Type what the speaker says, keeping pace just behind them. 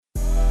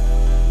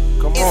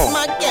It's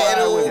my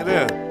ghetto. Look at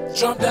that.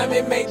 Jump down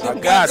and make them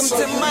got you.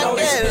 to my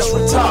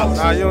ghetto.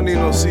 Nah, you don't need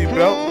no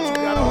seatbelt. What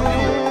you got on?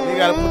 You ain't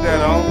gotta put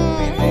that on.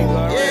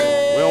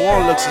 We don't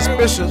want to look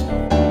suspicious.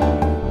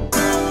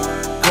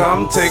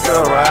 Come take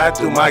a ride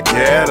through my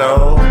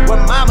ghetto. When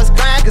mama's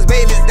crying cause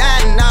baby's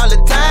dying all the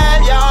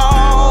time,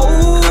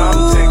 y'all.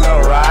 Come take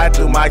a ride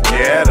through my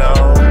ghetto.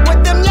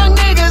 With them young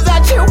niggas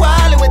out here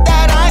wildin' with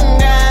that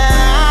onion.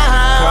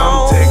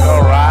 Come take a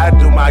ride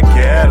through my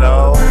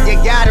ghetto. You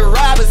gotta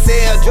rob or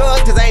sell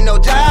drugs cause ain't no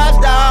jobs,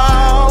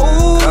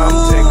 dawg.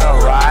 Come take a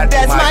ride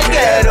through That's my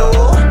ghetto.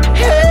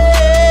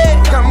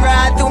 Hey, come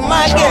ride through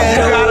my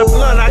ghetto. You got a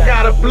blunt, I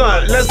got a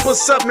blunt. Let's put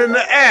something in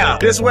the air.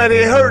 This where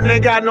they hurtin', they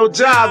got no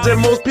jobs that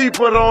most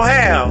people don't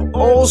have.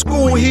 Old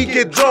school, he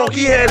get drunk,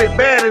 he had it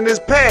bad in his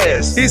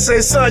past. He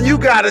say, son, you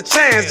got a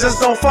chance, just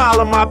don't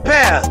follow my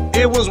path.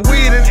 It was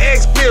weed and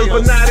X pills,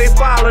 but now they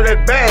follow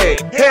that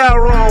bag.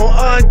 Hair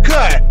on,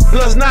 uncut,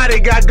 plus now they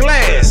got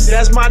glass.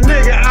 That's my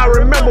nigga, I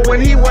remember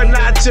when he wasn't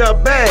out your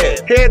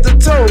bad. Head to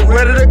toe,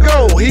 ready to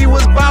go, he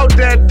was bout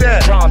that.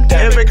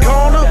 Every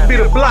corner be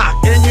the block,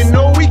 and you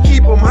know we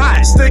keep them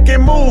hot. Stick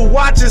and move,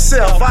 watch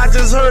yourself, I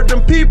just heard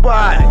them people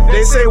hot.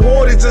 They say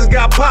Wardy just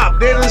got popped,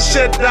 they done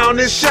shut down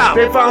this shop.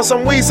 They found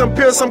some weed, some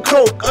pills, some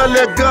coke, a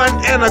little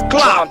gun, and a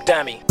clock.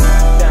 Dummy.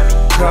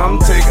 Come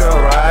take a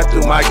ride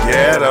through my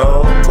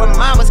ghetto. When